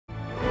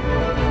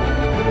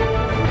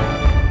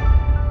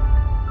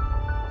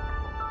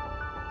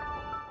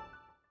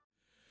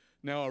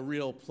now a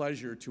real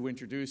pleasure to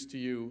introduce to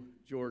you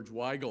George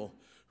Weigel,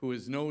 who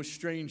is no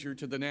stranger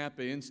to the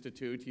Napa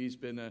Institute. He's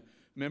been a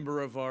member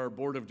of our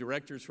board of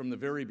directors from the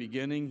very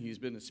beginning. He's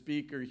been a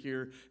speaker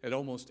here at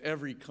almost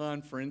every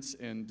conference,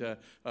 and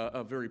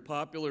a very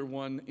popular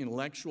one,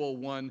 intellectual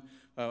one,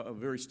 a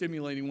very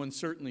stimulating one,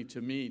 certainly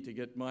to me, to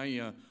get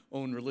my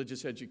own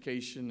religious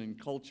education and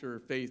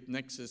culture, faith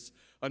nexus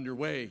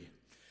underway.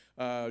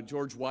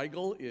 George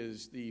Weigel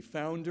is the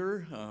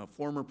founder,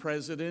 former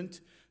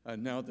president,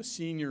 now the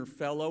senior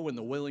fellow in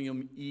the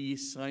William E.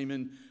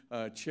 Simon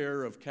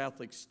Chair of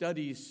Catholic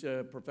Studies,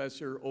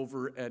 professor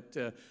over at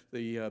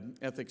the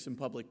Ethics and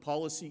Public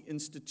Policy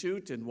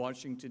Institute in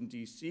Washington,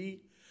 D.C.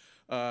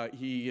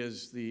 He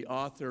is the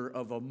author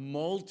of a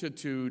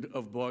multitude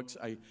of books.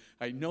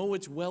 I know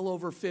it's well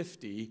over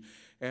 50,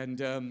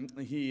 and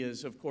he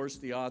is, of course,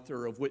 the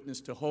author of Witness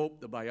to Hope,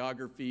 the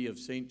biography of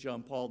St.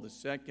 John Paul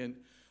II,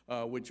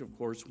 which, of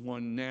course,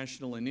 won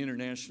national and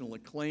international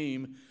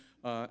acclaim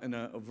and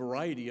a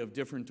variety of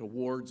different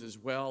awards as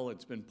well.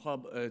 It's been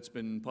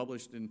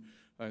published in,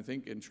 I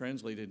think, and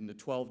translated into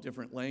 12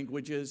 different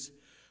languages.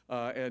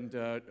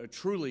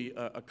 Truly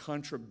a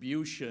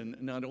contribution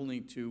not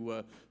only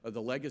to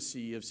the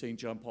legacy of St.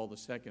 John Paul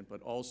II,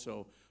 but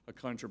also a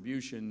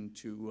contribution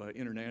to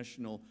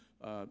international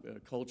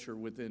culture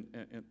within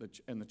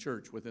and the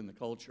church within the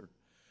culture.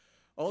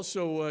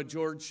 Also,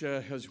 George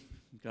has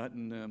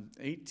gotten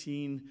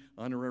 18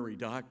 honorary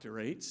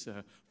doctorates,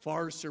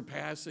 far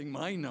surpassing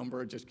my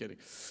number. Just kidding.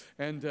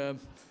 And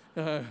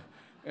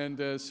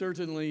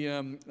certainly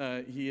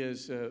he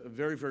is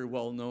very, very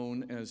well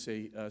known as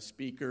a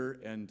speaker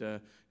and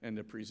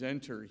a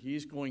presenter.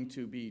 He's going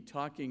to be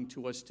talking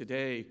to us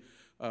today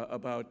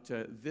about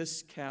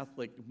this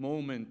Catholic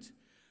moment.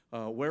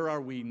 Where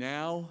are we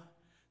now?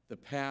 The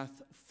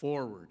path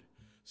forward.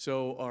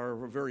 So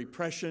our very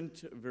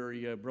prescient,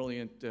 very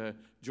brilliant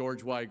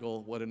George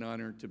Weigel, what an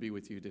honor to be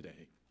with you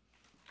today.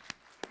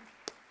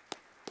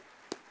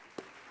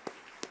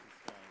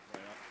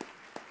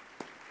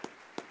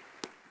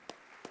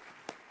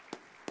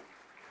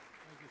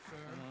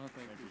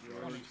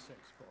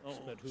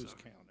 But who's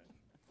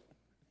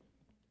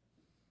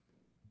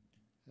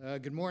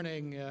counting? Good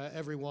morning,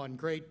 everyone.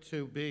 Great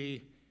to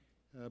be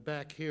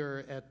back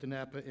here at the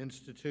Napa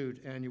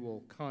Institute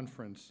annual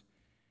conference.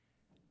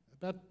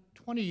 About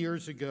 20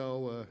 years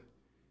ago, a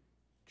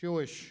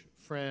Jewish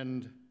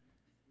friend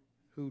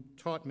who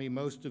taught me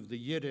most of the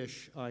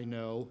Yiddish I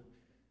know,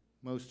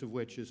 most of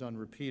which is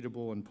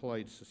unrepeatable in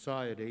polite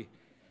society,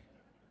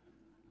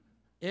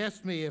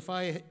 asked me if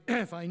I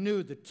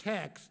knew the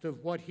text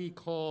of what he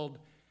called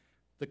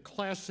the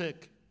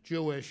classic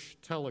Jewish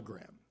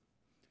telegram.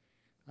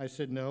 I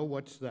said, no,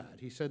 what's that?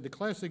 He said, the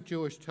classic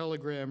Jewish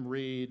telegram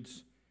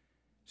reads,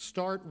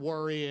 "Start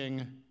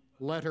worrying,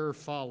 letter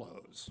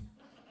follows."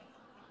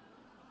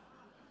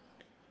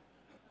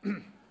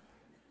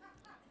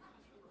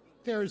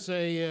 There's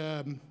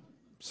a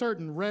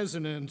certain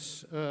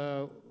resonance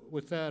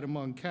with that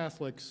among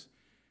Catholics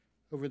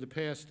over the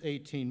past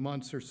 18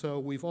 months or so.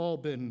 We've all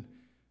been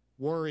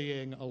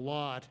worrying a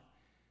lot.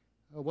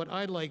 What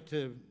I'd like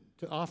to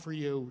offer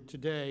you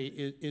today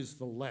is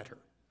the letter.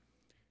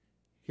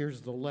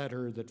 Here's the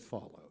letter that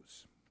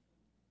follows.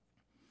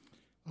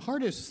 The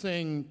hardest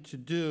thing to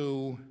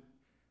do,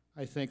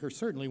 I think, or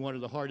certainly one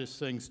of the hardest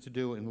things to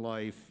do in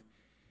life,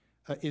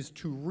 is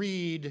to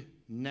read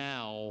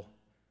now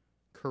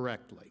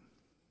correctly.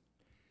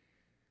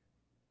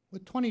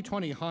 With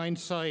 20/20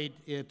 hindsight,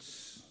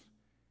 it's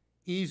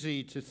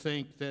easy to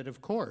think that,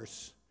 of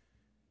course,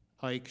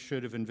 Ike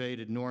should have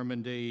invaded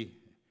Normandy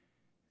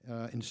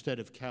instead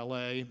of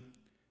Calais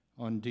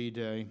on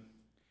D-Day.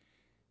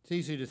 It's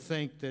easy to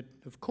think that,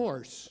 of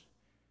course,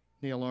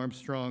 Neil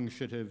Armstrong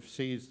should have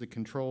seized the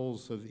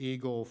controls of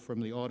Eagle from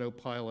the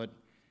autopilot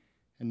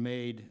and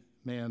made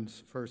man's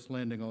first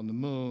landing on the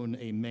moon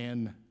a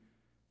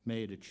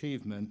man-made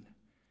achievement.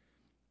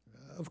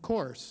 Of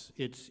course,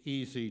 it's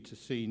easy to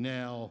see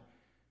now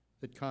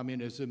that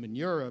communism in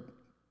Europe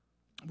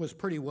was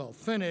pretty well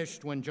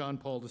finished when John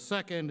Paul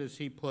II, as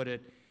he put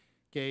it,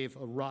 gave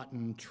a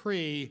rotten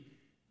tree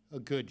a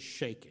good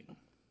shaking.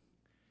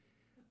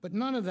 But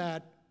none of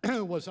that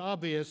was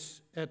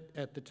obvious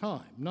at the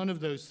time. None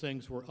of those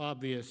things were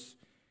obvious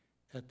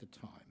at the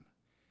time.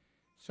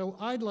 So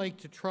I'd like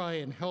to try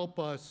and help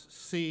us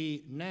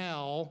see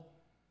now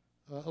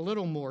a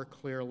little more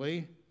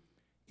clearly,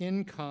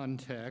 in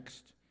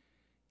context,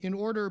 in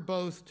order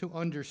both to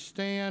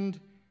understand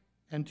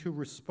and to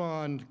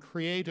respond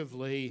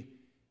creatively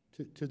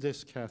to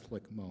this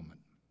Catholic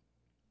moment.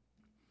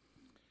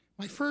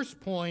 My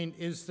first point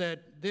is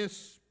that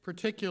this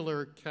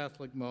particular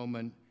Catholic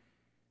moment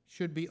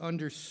should be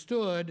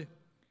understood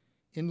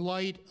in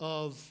light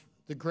of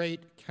the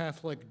great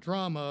Catholic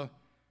drama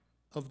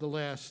of the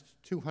last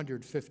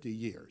 250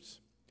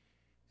 years.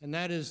 And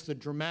that is the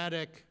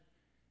dramatic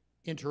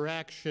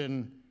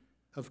interaction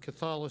of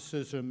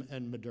Catholicism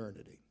and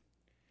modernity.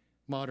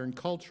 Modern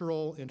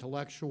cultural,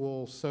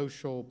 intellectual,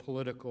 social,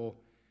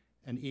 political,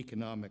 and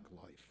economic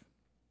life.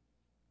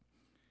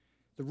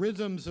 The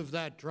rhythms of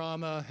that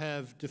drama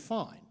have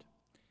defined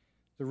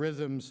the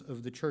rhythms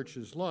of the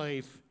church's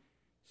life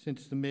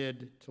since the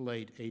mid to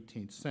late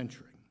 18th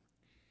century.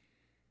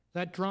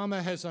 That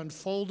drama has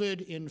unfolded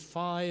in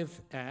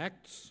 5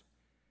 acts.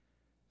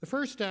 The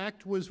first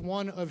act was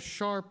one of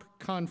sharp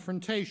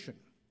confrontation.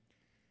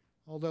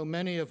 Although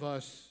many of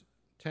us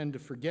tend to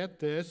forget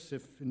this,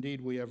 if indeed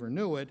we ever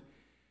knew it,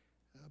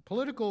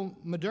 political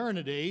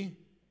modernity,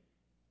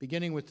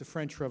 beginning with the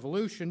French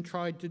Revolution,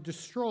 tried to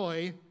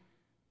destroy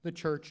the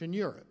church in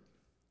Europe.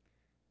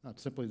 Not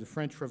simply the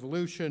French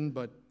Revolution,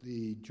 but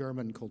the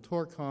German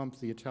Kulturkampf,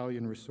 the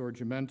Italian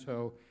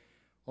Risorgimento,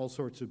 all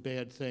sorts of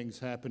bad things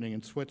happening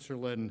in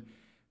Switzerland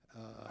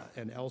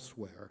and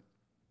elsewhere.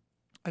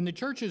 And the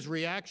church's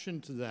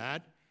reaction to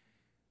that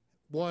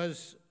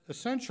was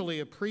essentially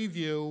a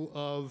preview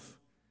of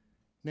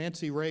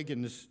Nancy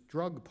Reagan's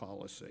drug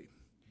policy.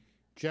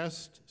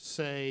 Just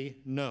say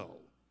no.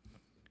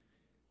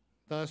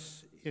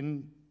 Thus,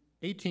 in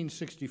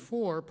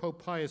 1864,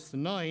 Pope Pius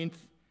IX,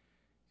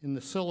 in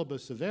the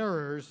Syllabus of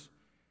Errors,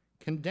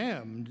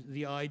 condemned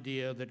the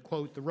idea that,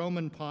 quote, the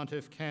Roman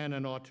pontiff can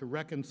and ought to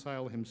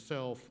reconcile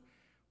himself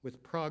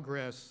with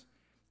progress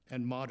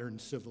and modern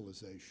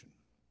civilization.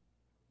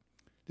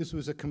 This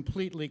was a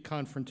completely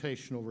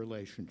confrontational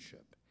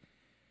relationship.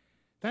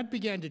 That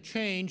began to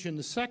change in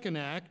the second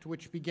act,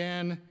 which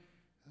began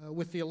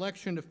with the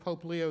election of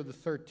Pope Leo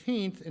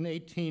XIII in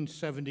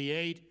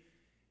 1878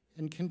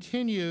 and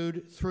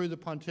continued through the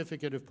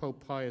pontificate of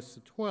Pope Pius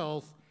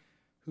XII,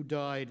 who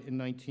died in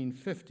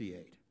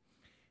 1958.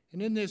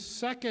 And in this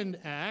second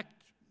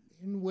act,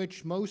 in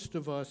which most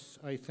of us,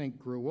 I think,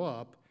 grew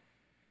up,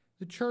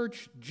 the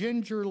church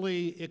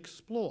gingerly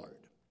explored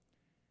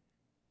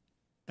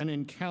an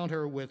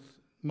encounter with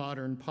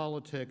modern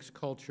politics,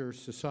 culture,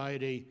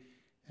 society,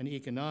 and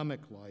economic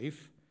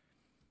life,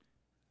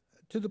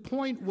 to the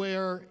point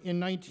where, in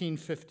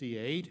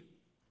 1958,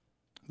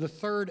 the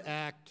third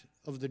act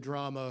of the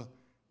drama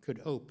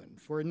could open.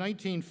 For in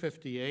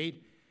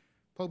 1958,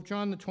 Pope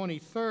John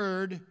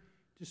XXIII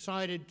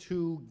decided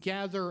to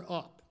gather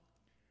up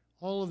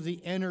all of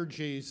the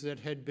energies that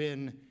had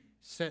been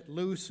set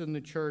loose in the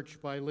church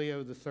by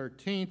Leo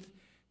XIII,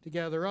 to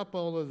gather up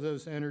all of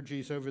those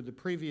energies over the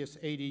previous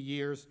 80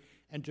 years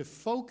and to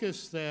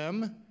focus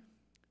them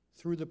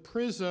through the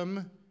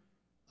prism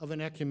of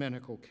an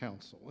ecumenical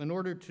council. In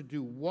order to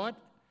do what?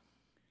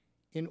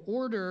 In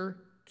order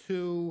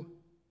to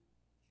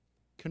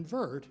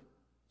convert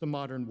the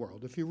modern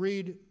world. If you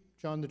read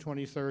John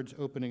XXIII's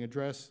opening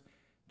address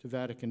to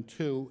Vatican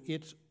II,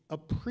 it's a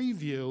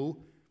preview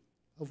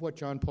of what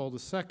John Paul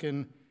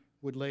II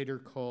would later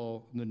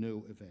call the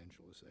new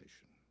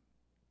evangelization.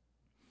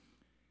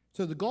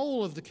 So the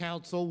goal of the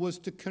council was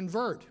to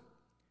convert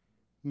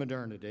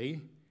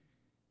modernity,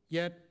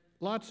 yet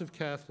lots of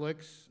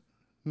Catholics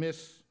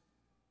mistook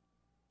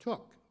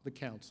the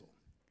council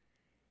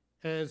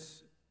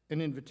as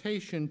an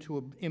invitation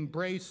to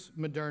embrace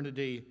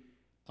modernity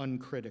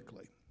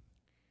uncritically.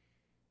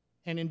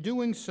 And in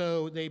doing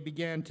so, they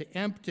began to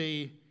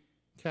empty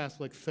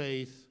Catholic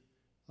faith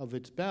of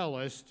its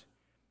ballast,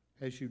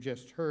 as you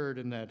just heard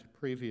in that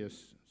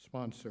previous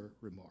sponsor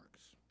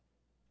remarks.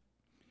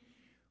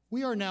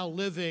 We are now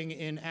living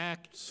in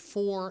Acts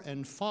 4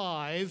 and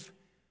 5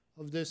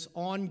 of this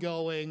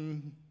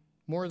ongoing,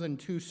 more than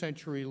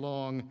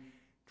 2-century-long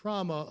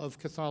drama of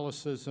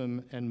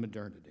Catholicism and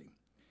modernity.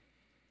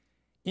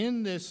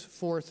 In these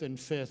fourth and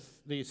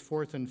fifth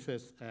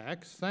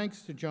acts,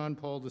 thanks to John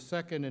Paul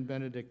II and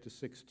Benedict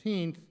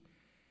XVI,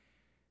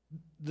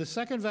 the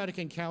Second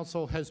Vatican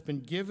Council has been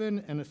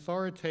given an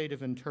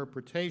authoritative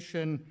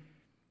interpretation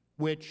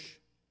which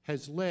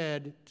has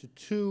led to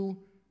 2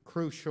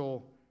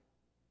 crucial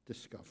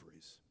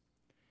discoveries.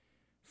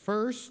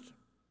 First,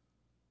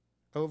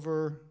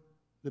 over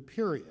the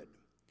period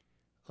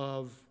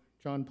of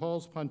John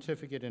Paul's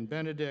pontificate and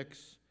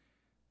Benedict's,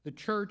 the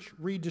Church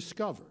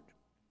rediscovered,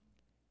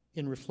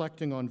 in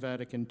reflecting on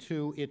Vatican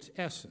II, its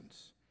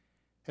essence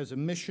as a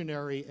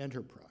missionary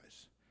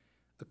enterprise,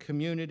 a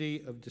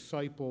community of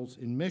disciples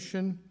in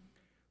mission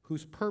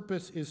whose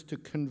purpose is to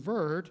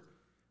convert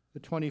the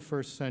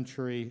 21st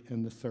century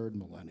and the third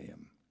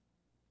millennium.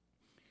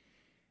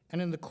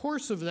 And in the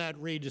course of that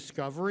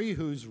rediscovery,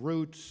 whose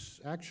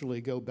roots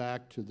actually go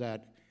back to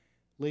that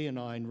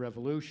Leonine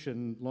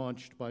revolution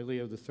launched by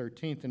Leo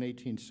XIII in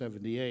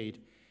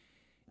 1878,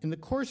 in the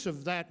course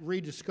of that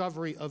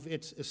rediscovery of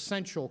its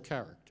essential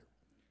character,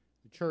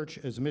 the Church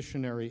as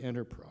missionary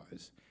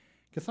enterprise,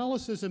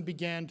 Catholicism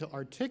began to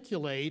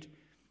articulate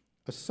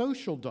a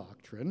social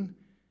doctrine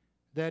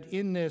that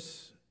in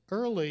this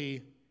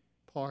early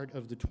part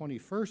of the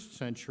 21st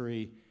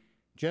century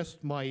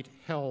just might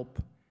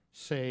help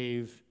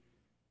save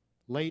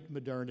late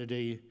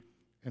modernity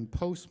and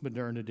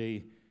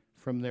post-modernity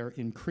from their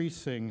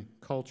increasing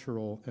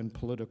cultural and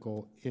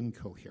political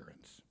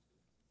incoherence.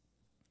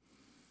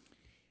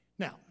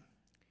 Now,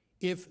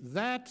 if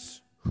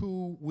that's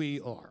who we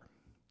are,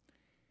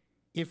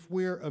 if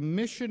we're a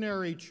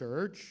missionary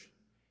church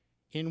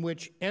in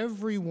which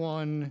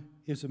everyone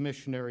is a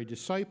missionary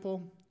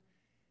disciple,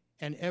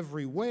 and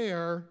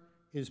everywhere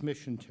is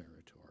mission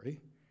territory.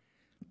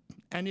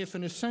 And if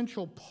an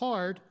essential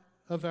part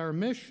of our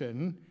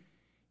mission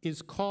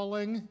is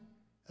calling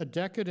a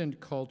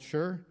decadent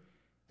culture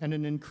and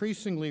an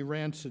increasingly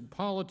rancid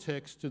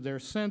politics to their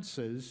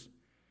senses,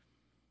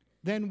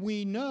 then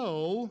we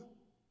know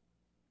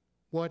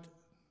what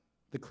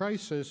the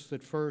crisis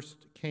that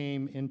first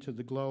came into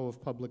the glow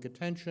of public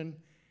attention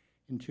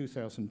in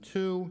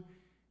 2002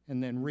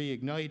 and then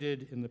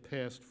reignited in the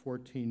past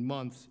 14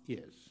 months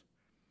is.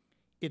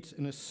 It's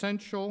an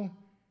essential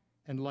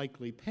and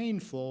likely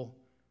painful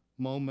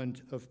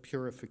moment of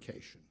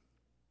purification.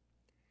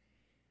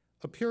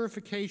 A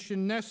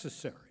purification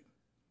necessary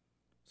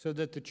so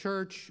that the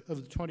church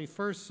of the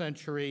 21st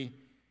century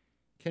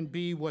can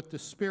be what the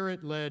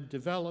Spirit-led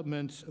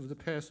developments of the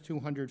past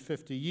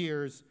 250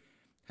 years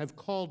have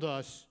called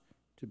us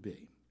to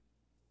be.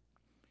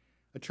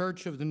 A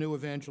church of the new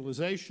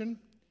evangelization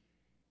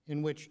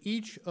in which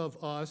each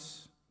of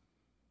us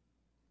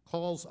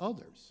calls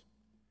others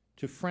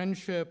to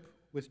friendship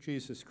with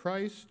Jesus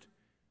Christ,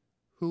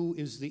 who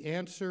is the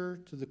answer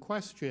to the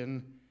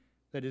question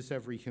that is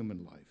every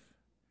human life.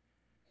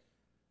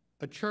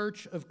 A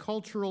church of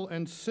cultural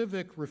and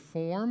civic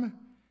reform,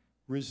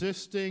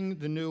 resisting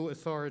the new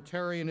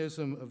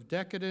authoritarianism of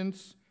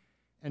decadence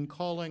and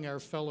calling our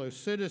fellow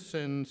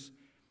citizens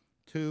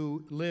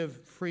to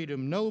live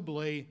freedom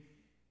nobly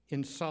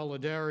in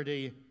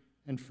solidarity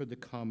and for the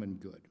common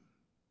good.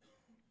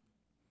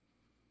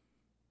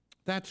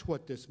 That's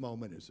what this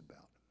moment is about.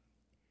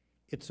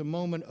 It's a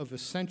moment of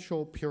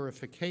essential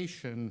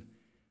purification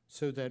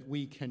so that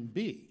we can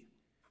be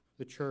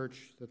the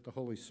church that the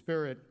Holy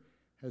Spirit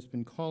has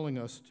been calling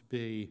us to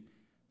be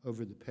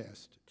over the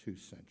past 2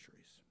 centuries.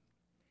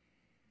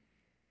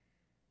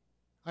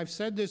 I've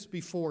said this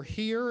before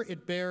here,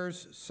 it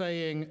bears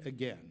saying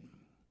again.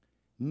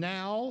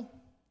 Now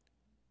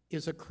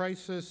is a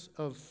crisis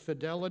of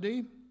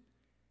fidelity,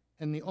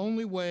 and the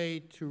only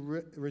way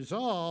to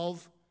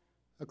resolve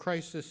a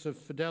crisis of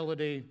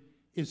fidelity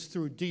is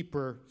through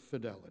deeper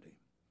fidelity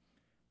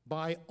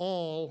by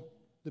all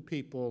the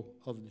people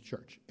of the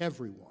church,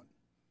 everyone.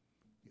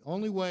 The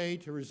only way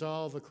to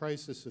resolve a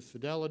crisis of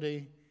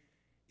fidelity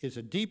is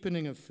a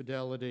deepening of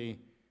fidelity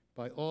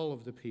by all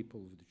of the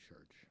people of the church.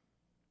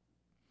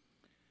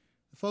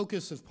 The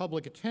focus of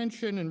public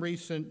attention in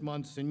recent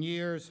months and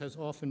years has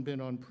often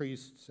been on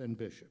priests and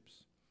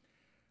bishops.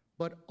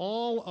 But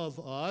all of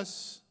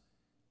us,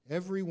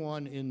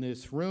 everyone in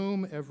this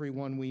room,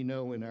 everyone we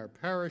know in our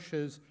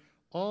parishes,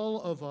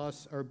 all of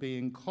us are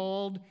being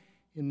called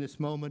in this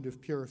moment of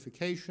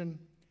purification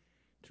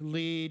to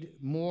lead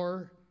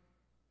more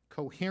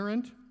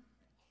coherent,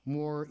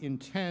 more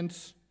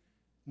intense,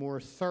 more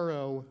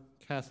thorough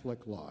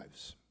Catholic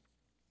lives.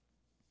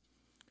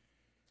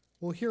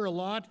 We'll hear a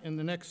lot in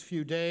the next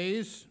few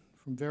days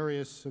from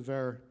various of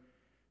our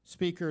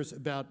speakers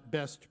about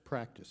best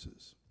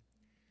practices.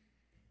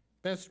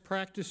 Best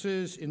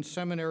practices in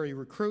seminary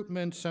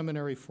recruitment,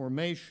 seminary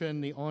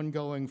formation, the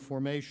ongoing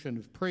formation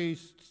of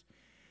priests,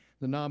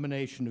 the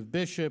nomination of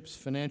bishops,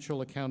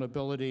 financial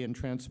accountability and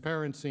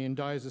transparency in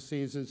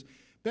dioceses.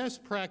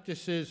 Best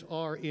practices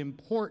are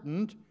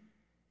important,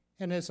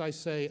 and as I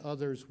say,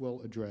 others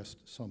will address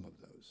some of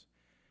those.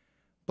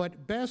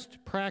 But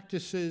best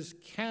practices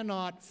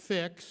cannot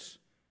fix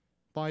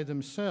by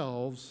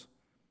themselves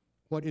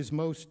what is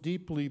most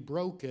deeply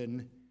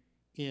broken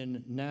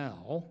in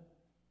now.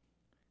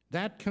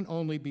 That can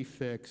only be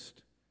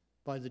fixed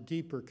by the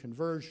deeper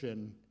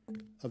conversion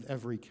of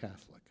every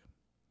Catholic.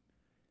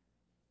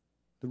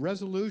 The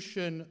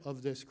resolution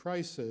of this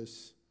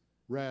crisis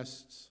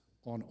rests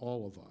on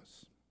all of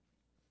us.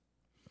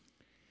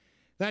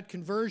 That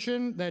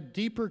conversion, that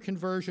deeper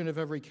conversion of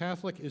every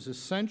Catholic is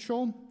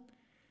essential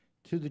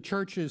to the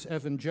Church's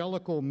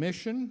evangelical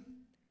mission,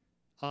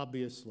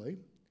 obviously,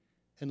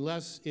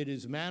 unless it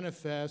is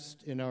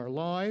manifest in our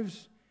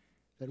lives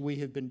that we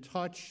have been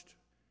touched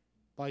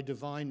by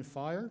divine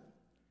fire,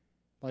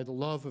 by the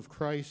love of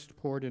Christ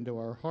poured into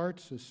our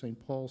hearts, as St.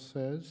 Paul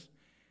says.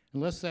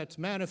 Unless that's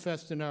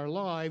manifest in our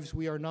lives,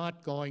 we are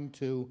not going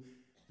to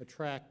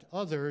attract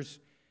others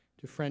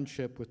to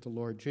friendship with the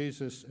Lord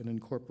Jesus and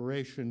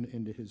incorporation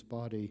into his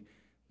body,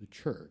 the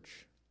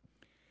church.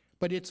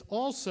 But it's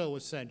also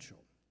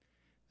essential,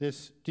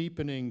 this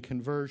deepening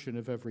conversion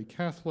of every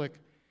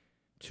Catholic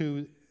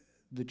to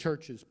the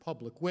church's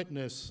public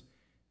witness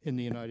in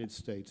the United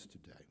States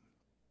today.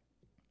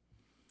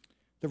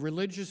 The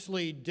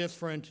religiously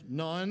different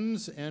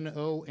nones,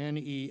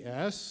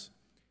 N-O-N-E-S,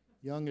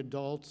 young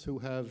adults who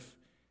have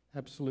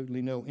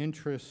absolutely no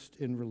interest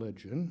in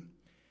religion,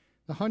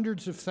 the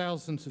hundreds of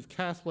thousands of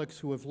Catholics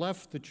who have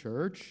left the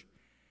church,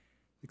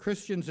 the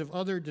Christians of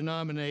other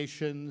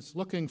denominations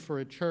looking for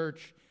a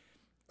church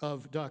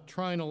of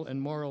doctrinal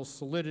and moral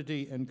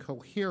solidity and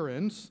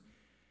coherence,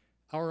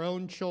 our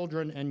own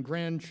children and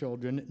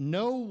grandchildren,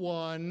 no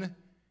one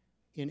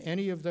in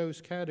any of those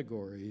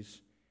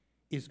categories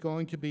is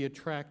going to be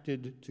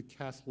attracted to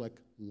Catholic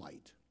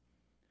light,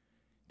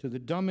 to the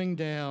dumbing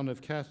down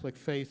of Catholic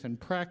faith and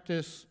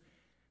practice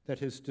that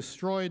has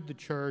destroyed the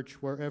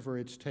church wherever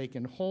it's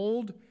taken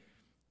hold,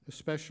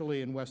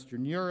 especially in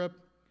Western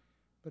Europe,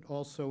 but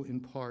also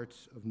in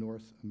parts of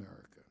North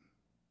America.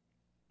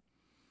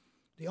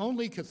 The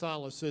only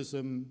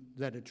Catholicism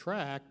that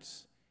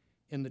attracts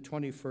in the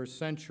 21st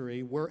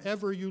century,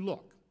 wherever you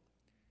look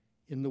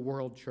in the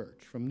world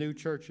church, from new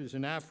churches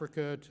in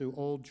Africa to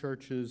old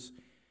churches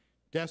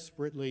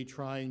desperately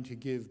trying to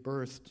give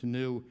birth to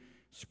new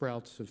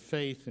sprouts of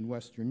faith in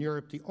Western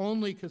Europe, the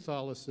only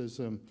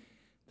Catholicism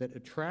that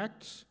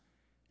attracts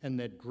and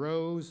that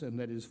grows and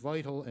that is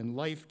vital and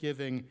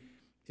life-giving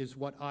is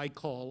what I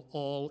call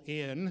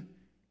all-in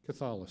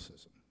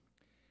Catholicism.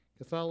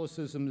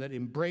 Catholicism that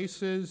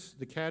embraces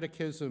the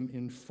catechism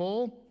in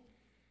full,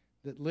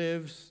 that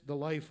lives the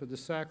life of the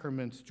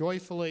sacraments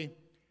joyfully,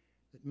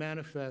 that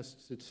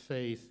manifests its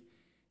faith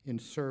in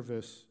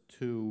service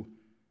to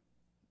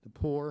the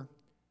poor,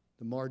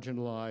 the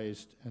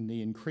marginalized, and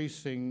the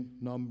increasing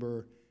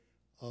number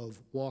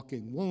of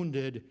walking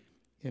wounded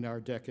in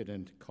our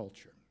decadent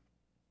culture.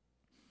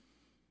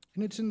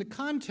 And it's in the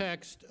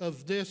context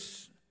of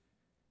this,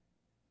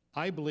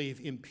 I believe,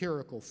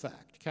 empirical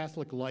fact.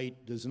 Catholic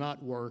light does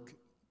not work.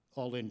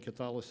 All-in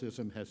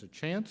Catholicism has a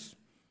chance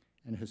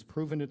and has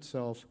proven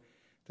itself,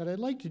 that I'd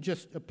like to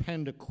just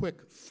append a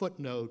quick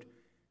footnote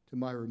to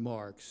my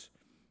remarks.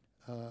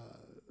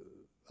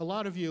 A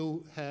lot of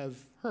you have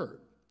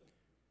heard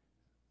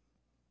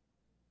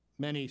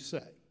many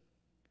say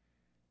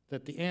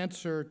that the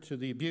answer to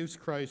the abuse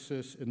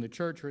crisis in the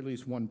church, or at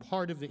least one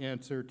part of the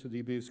answer to the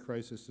abuse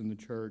crisis in the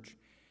church,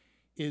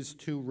 is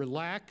to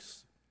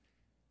relax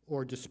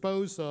or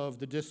dispose of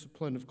the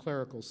discipline of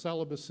clerical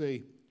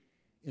celibacy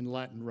in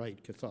Latin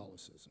Rite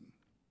Catholicism.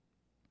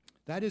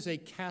 That is a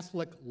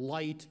Catholic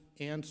light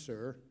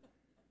answer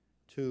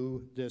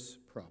to this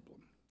problem.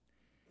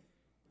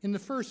 In the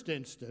first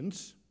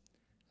instance,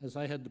 as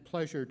I had the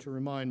pleasure to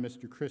remind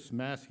Mr. Chris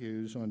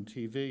Matthews on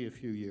TV a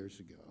few years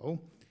ago,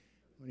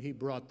 when he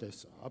brought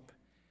this up,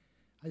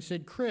 I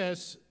said,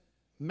 Chris,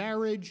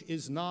 marriage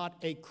is not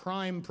a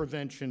crime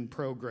prevention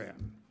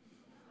program.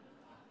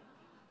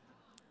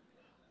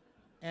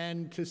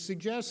 And to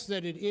suggest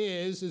that it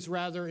is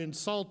rather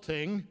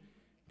insulting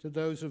to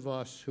those of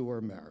us who are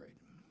married.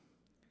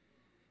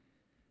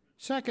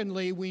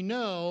 Secondly, we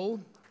know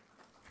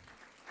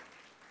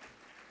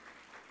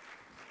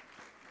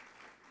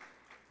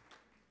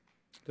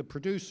the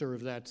producer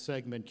of that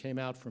segment came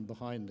out from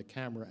behind the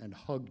camera and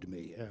hugged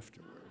me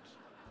afterwards.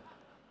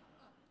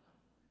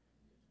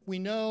 We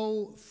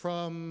know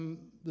from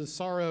the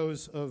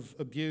sorrows of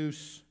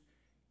abuse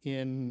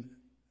in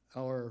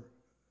our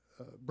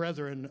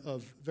brethren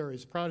of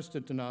various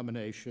Protestant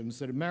denominations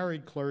that a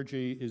married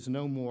clergy is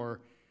no more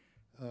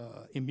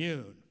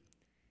immune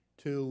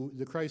to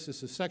the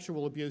crisis of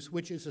sexual abuse,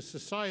 which is a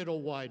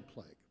societal-wide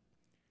plague.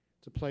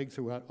 It's a plague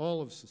throughout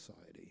all of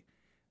society,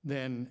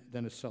 than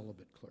a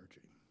celibate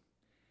clergy.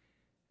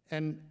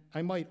 And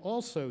I might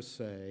also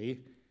say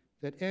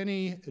that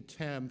any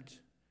attempt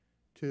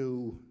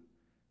to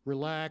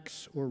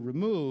relax or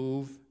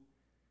remove,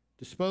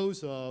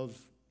 dispose of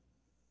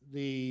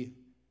the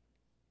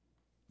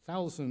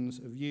thousands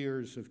of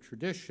years of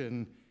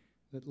tradition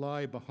that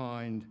lie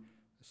behind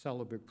the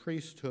celibate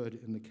priesthood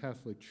in the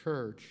Catholic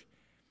Church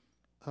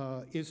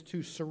is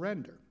to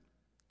surrender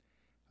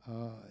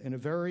in a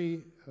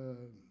very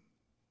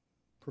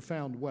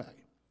profound way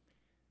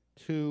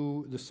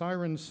to the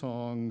siren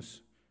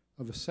songs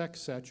of a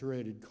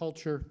sex-saturated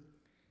culture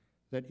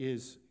that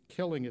is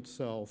killing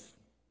itself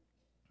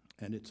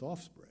and its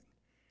offspring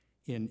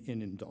in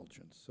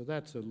indulgence. So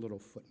that's a little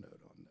footnote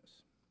on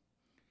this.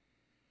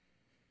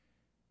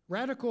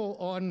 Radical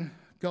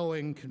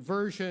ongoing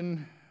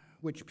conversion,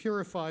 which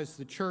purifies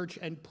the church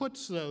and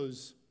puts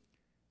those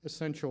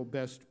essential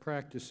best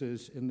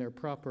practices in their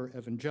proper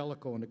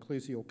evangelical and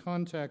ecclesial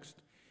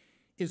context,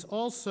 is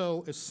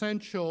also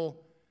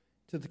essential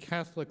to the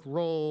Catholic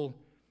role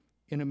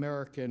in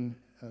American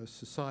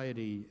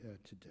society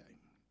today.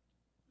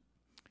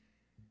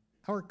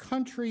 Our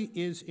country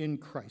is in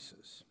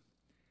crisis,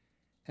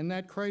 and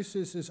that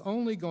crisis is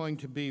only going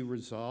to be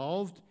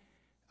resolved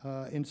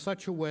in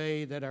such a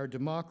way that our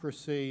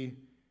democracy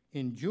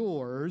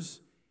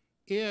endures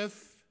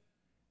if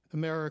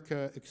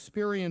America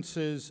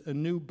experiences a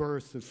new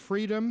birth of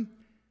freedom,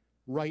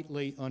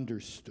 rightly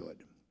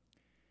understood.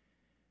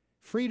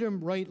 Freedom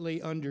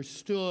rightly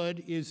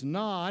understood is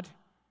not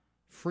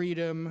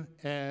freedom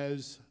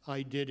as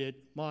I did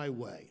it my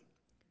way,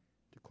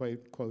 to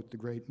quote the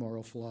great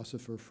moral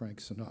philosopher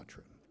Frank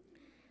Sinatra.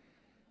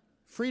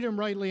 Freedom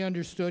rightly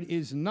understood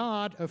is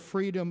not a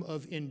freedom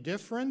of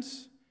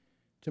indifference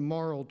to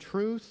moral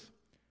truth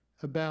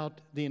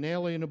about the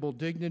inalienable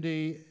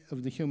dignity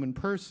of the human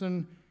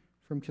person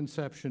from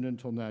conception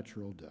until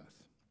natural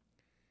death.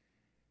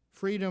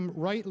 Freedom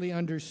rightly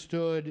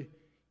understood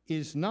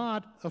is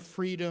not a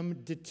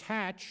freedom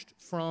detached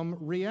from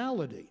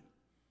reality,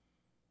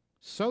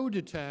 so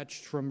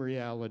detached from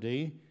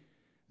reality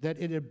that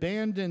it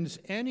abandons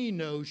any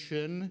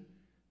notion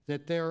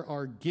that there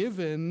are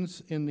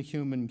givens in the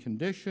human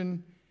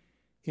condition,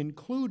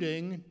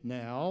 including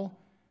now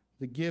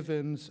the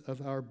givens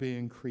of our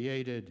being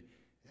created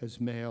as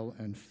male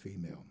and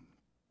female.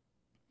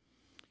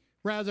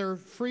 Rather,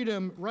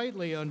 freedom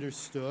rightly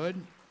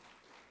understood,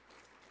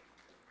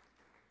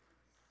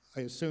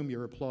 I assume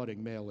you're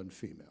applauding male and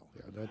female.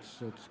 Yeah, that's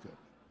good.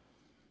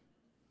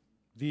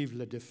 Vive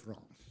la différence.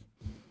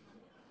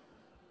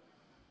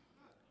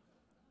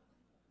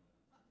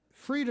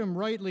 Freedom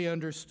rightly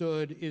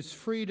understood is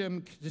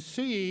freedom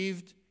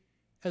conceived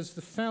as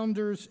the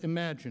founders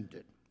imagined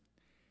it.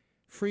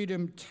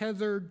 Freedom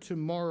tethered to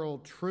moral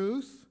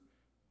truth.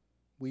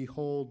 We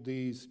hold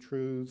these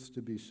truths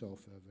to be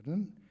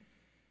self-evident.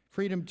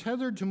 Freedom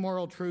tethered to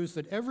moral truths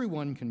that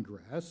everyone can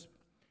grasp.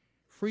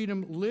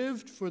 Freedom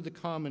lived for the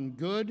common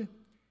good,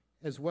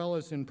 as well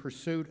as in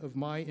pursuit of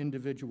my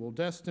individual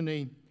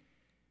destiny.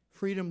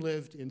 Freedom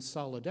lived in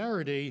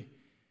solidarity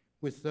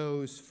with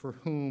those for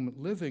whom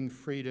living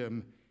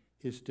freedom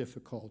is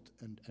difficult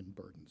and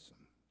burdensome.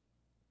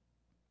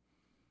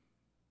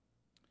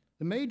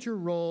 The major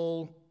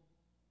role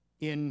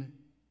in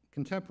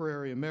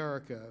contemporary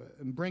America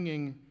in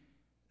bringing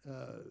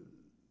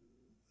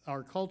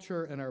our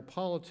culture and our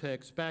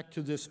politics back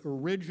to this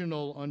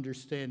original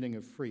understanding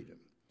of freedom,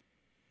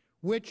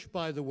 which,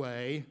 by the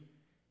way,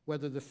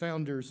 whether the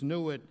founders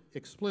knew it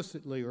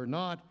explicitly or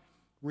not,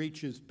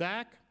 reaches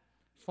back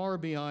far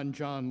beyond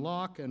John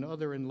Locke and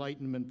other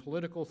Enlightenment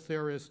political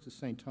theorists to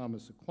St.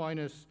 Thomas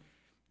Aquinas,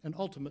 and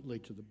ultimately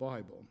to the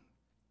Bible.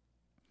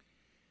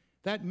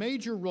 That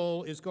major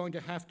role is going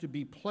to have to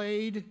be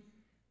played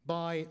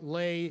by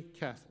lay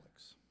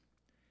Catholics.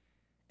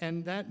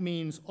 And that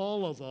means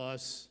all of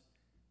us,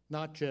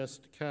 not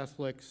just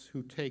Catholics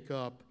who take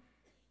up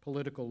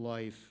political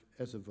life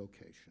as a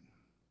vocation.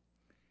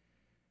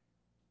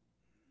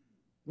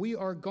 We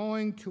are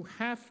going to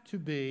have to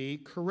be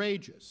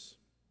courageous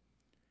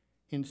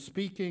in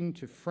speaking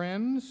to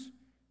friends,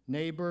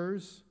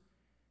 neighbors,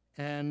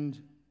 and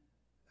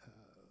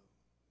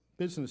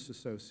business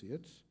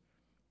associates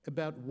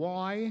about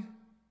why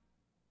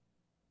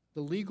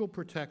the legal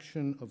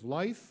protection of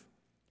life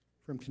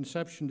from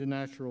conception to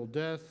natural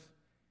death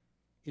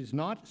is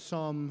not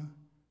some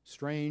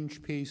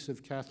strange piece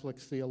of Catholic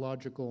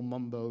theological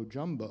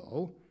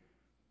mumbo-jumbo.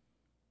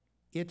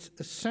 It's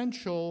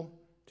essential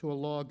to a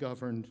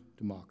law-governed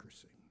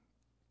democracy.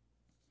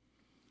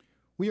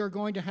 We are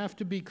going to have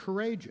to be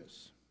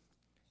courageous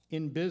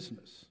in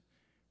business,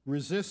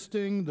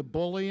 resisting the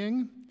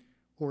bullying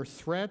or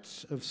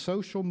threats of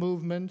social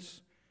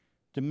movements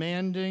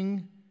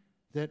demanding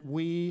that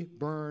we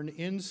burn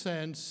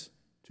incense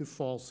to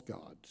false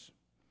gods.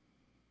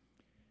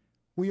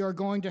 We are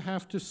going to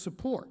have to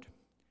support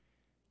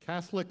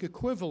Catholic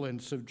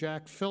equivalents of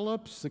Jack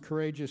Phillips, the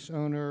courageous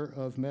owner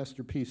of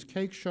Masterpiece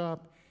Cake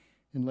Shop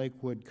in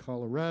Lakewood,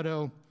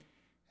 Colorado,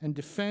 and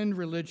defend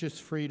religious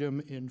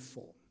freedom in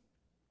full.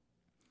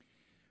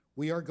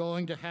 We are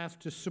going to have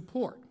to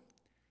support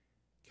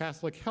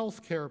Catholic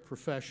healthcare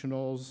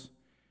professionals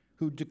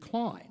who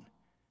decline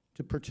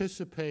to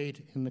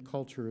participate in the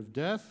culture of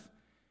death,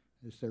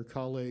 as their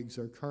colleagues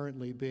are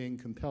currently being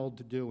compelled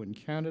to do in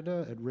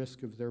Canada at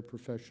risk of their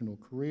professional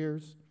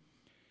careers.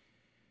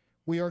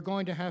 We are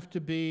going to have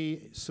to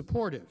be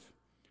supportive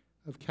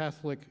of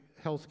Catholic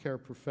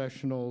healthcare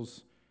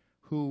professionals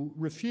who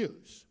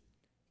refuse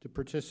to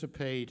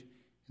participate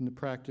in the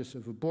practice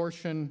of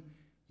abortion,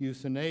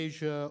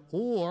 euthanasia,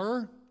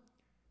 or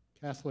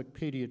Catholic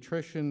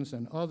pediatricians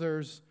and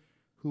others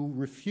who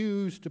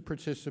refuse to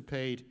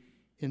participate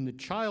in the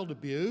child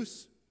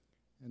abuse,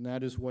 and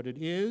that is what it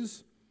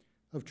is,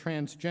 of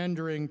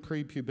transgendering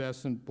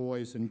prepubescent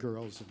boys and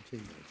girls and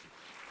teenagers.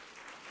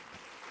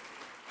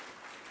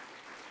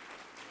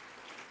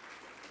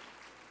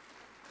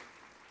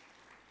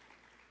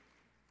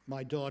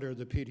 My daughter,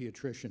 the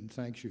pediatrician,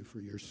 thanks you for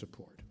your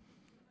support.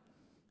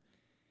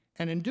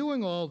 And in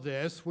doing all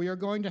this, we are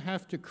going to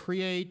have to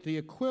create the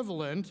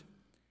equivalent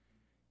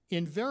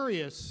in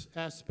various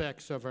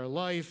aspects of our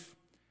life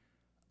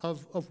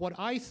of what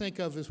I think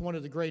of as one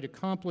of the great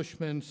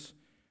accomplishments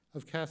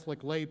of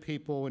Catholic lay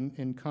people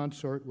in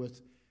consort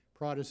with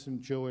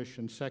Protestant, Jewish,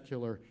 and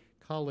secular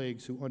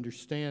colleagues who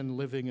understand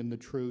living in the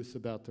truth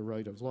about the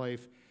right of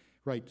life,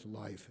 right to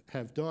life,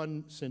 have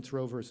done since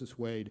Roe versus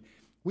Wade.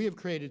 We have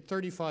created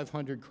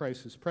 3,500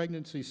 crisis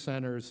pregnancy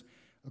centers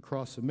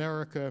across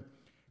America,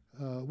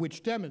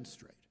 which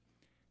demonstrate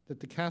that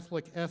the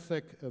Catholic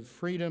ethic of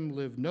freedom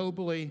lived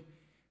nobly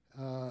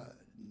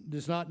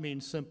does not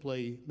mean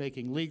simply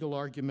making legal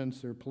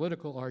arguments or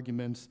political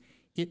arguments.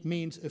 It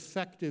means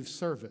effective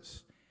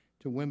service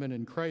to women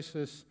in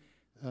crisis,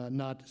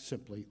 not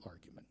simply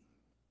argument.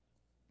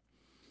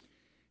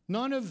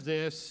 None of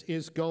this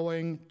is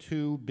going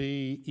to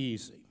be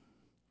easy.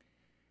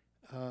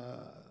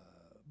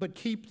 But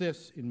keep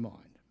this in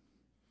mind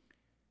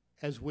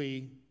as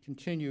we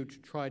continue to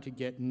try to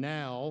get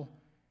now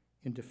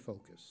into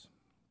focus.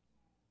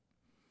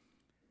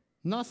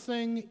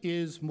 Nothing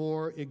is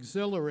more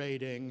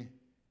exhilarating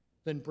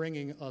than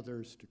bringing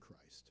others to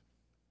Christ.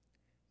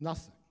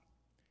 Nothing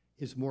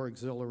is more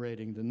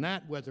exhilarating than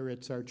that, whether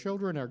it's our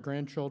children, our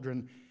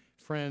grandchildren,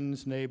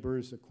 friends,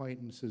 neighbors,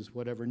 acquaintances,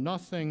 whatever.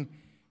 Nothing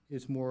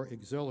is more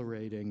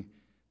exhilarating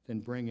than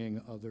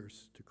bringing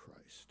others to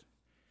Christ.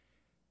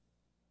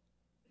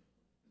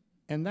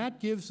 And that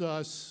gives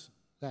us,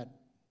 that,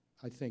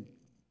 I think,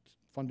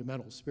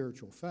 fundamental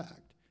spiritual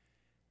fact,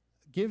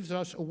 gives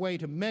us a way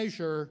to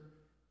measure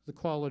the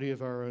quality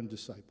of our own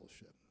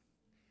discipleship.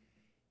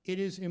 It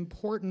is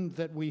important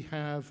that we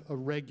have a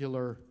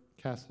regular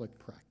Catholic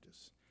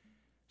practice: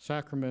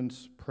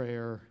 sacraments,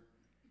 prayer,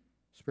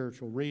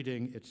 spiritual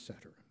reading,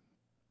 etc.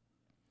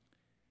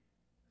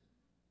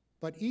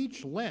 But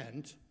each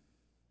Lent,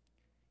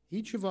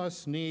 each of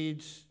us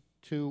needs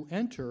to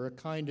enter a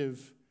kind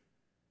of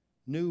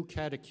new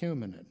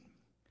catechumenate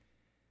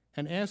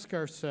and ask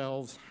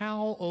ourselves,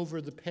 how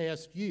over the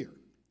past year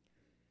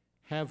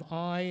have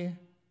I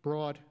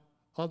brought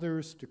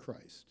others to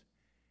Christ,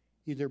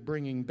 either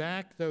bringing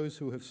back those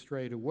who have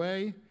strayed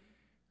away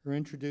or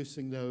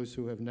introducing those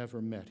who have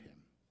never met him?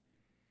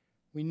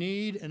 We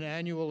need an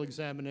annual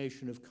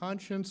examination of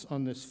conscience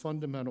on this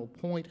fundamental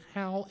point.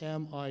 How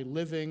am I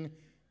living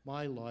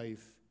my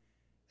life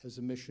as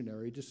a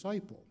missionary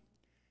disciple?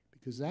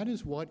 Because that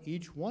is what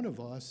each one of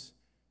us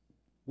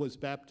was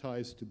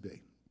baptized to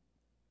be.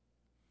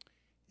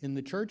 In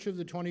the church of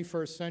the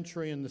 21st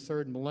century, in the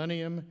third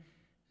millennium,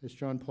 as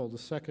John Paul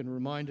II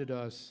reminded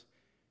us,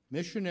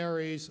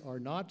 missionaries are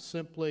not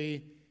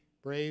simply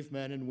brave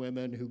men and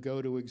women who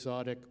go to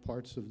exotic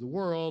parts of the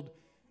world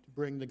to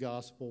bring the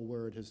gospel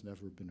where it has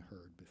never been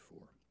heard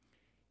before.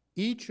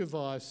 Each of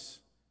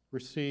us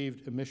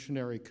received a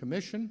missionary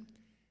commission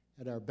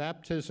at our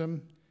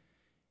baptism.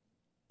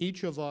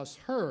 Each of us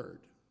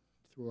heard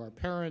through our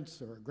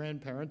parents or our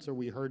grandparents, or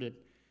we heard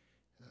it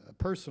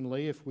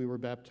personally if we were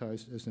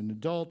baptized as an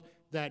adult,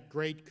 that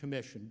great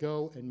commission: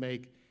 go and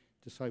make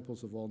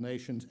disciples of all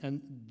nations.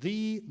 And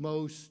the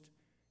most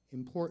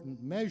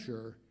important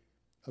measure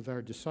of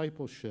our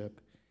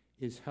discipleship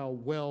is how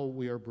well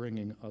we are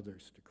bringing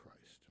others to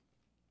Christ.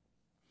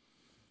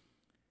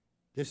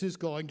 This is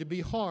going to be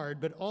hard,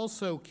 but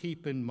also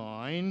keep in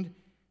mind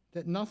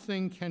that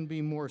nothing can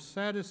be more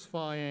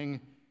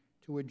satisfying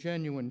to a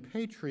genuine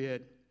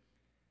patriot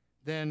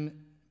than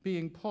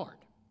being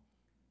part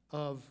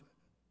of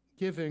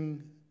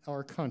giving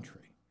our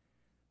country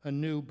a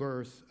new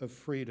birth of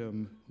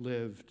freedom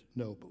lived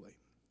nobly.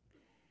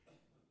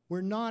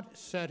 We're not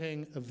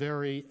setting a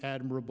very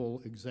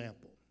admirable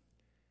example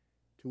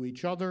to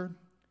each other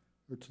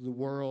or to the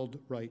world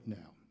right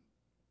now,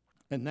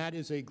 and that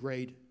is a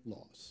great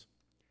loss.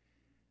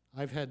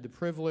 I've had the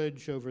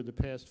privilege over the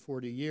past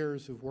 40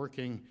 years of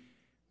working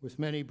with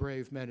many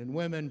brave men and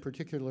women,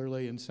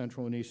 particularly in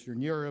Central and Eastern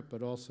Europe,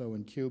 but also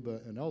in Cuba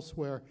and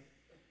elsewhere,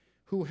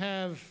 who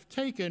have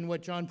taken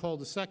what John Paul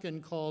II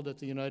called at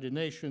the United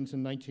Nations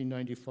in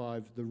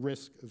 1995 the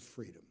risk of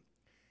freedom.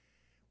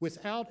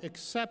 Without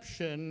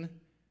exception,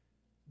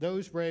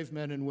 those brave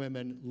men and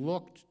women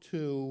looked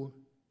to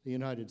the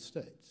United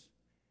States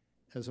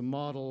as a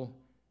model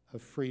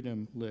of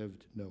freedom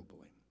lived nobly.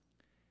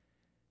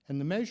 And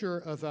the measure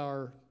of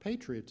our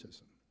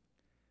patriotism,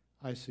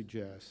 I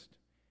suggest,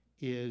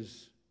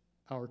 is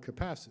our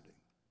capacity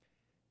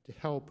to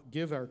help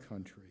give our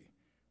country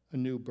a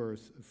new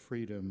birth of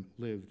freedom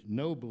lived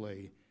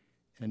nobly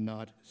and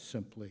not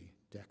simply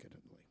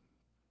decadently.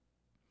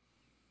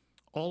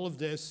 All of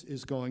this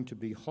is going to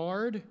be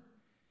hard,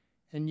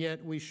 and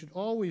yet we should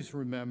always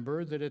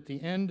remember that at the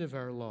end of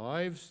our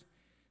lives,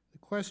 the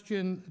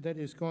question that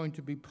is going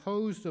to be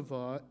posed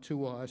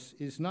to us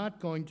is not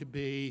going to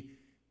be,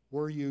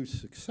 were you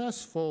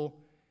successful?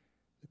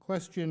 The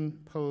question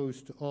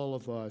posed to all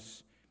of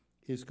us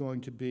is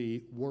going to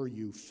be, were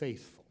you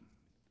faithful?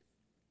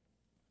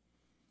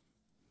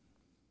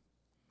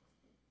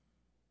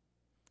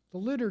 The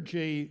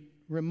liturgy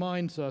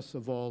reminds us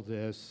of all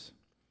this,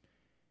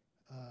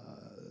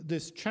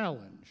 this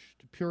challenge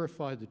to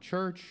purify the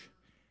church,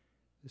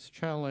 this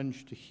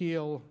challenge to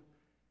heal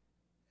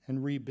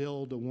and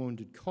rebuild a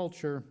wounded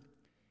culture.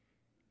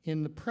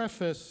 In the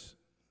preface,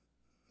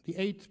 the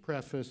 8th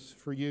preface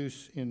for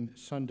use in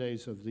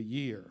Sundays of the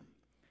year,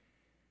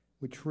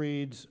 which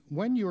reads,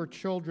 "When your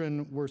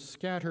children were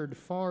scattered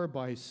far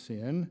by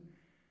sin,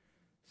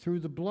 through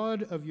the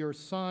blood of your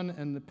Son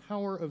and the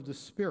power of the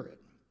Spirit,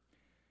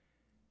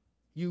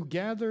 you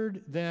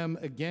gathered them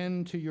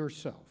again to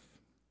yourself,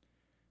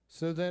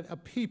 so that a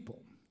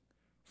people,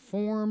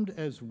 formed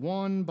as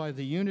one by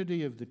the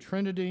unity of the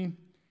Trinity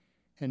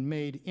and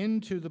made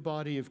into the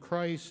body of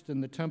Christ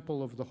in the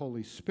temple of the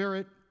Holy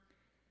Spirit,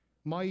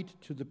 might,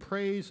 to the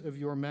praise of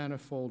your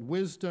manifold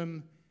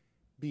wisdom,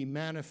 be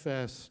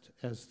manifest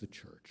as the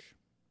church.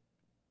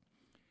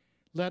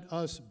 Let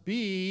us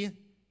be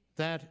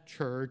that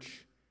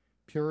church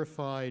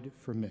purified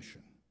for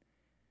mission.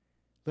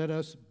 Let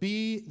us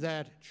be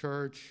that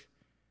church,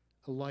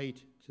 a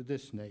light to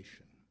this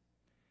nation.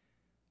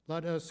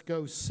 Let us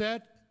go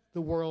set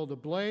the world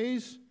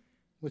ablaze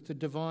with the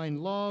divine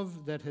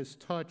love that has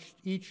touched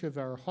each of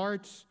our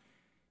hearts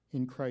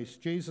in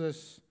Christ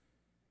Jesus.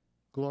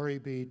 Glory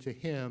be to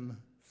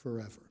him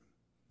forever.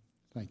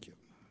 Thank you.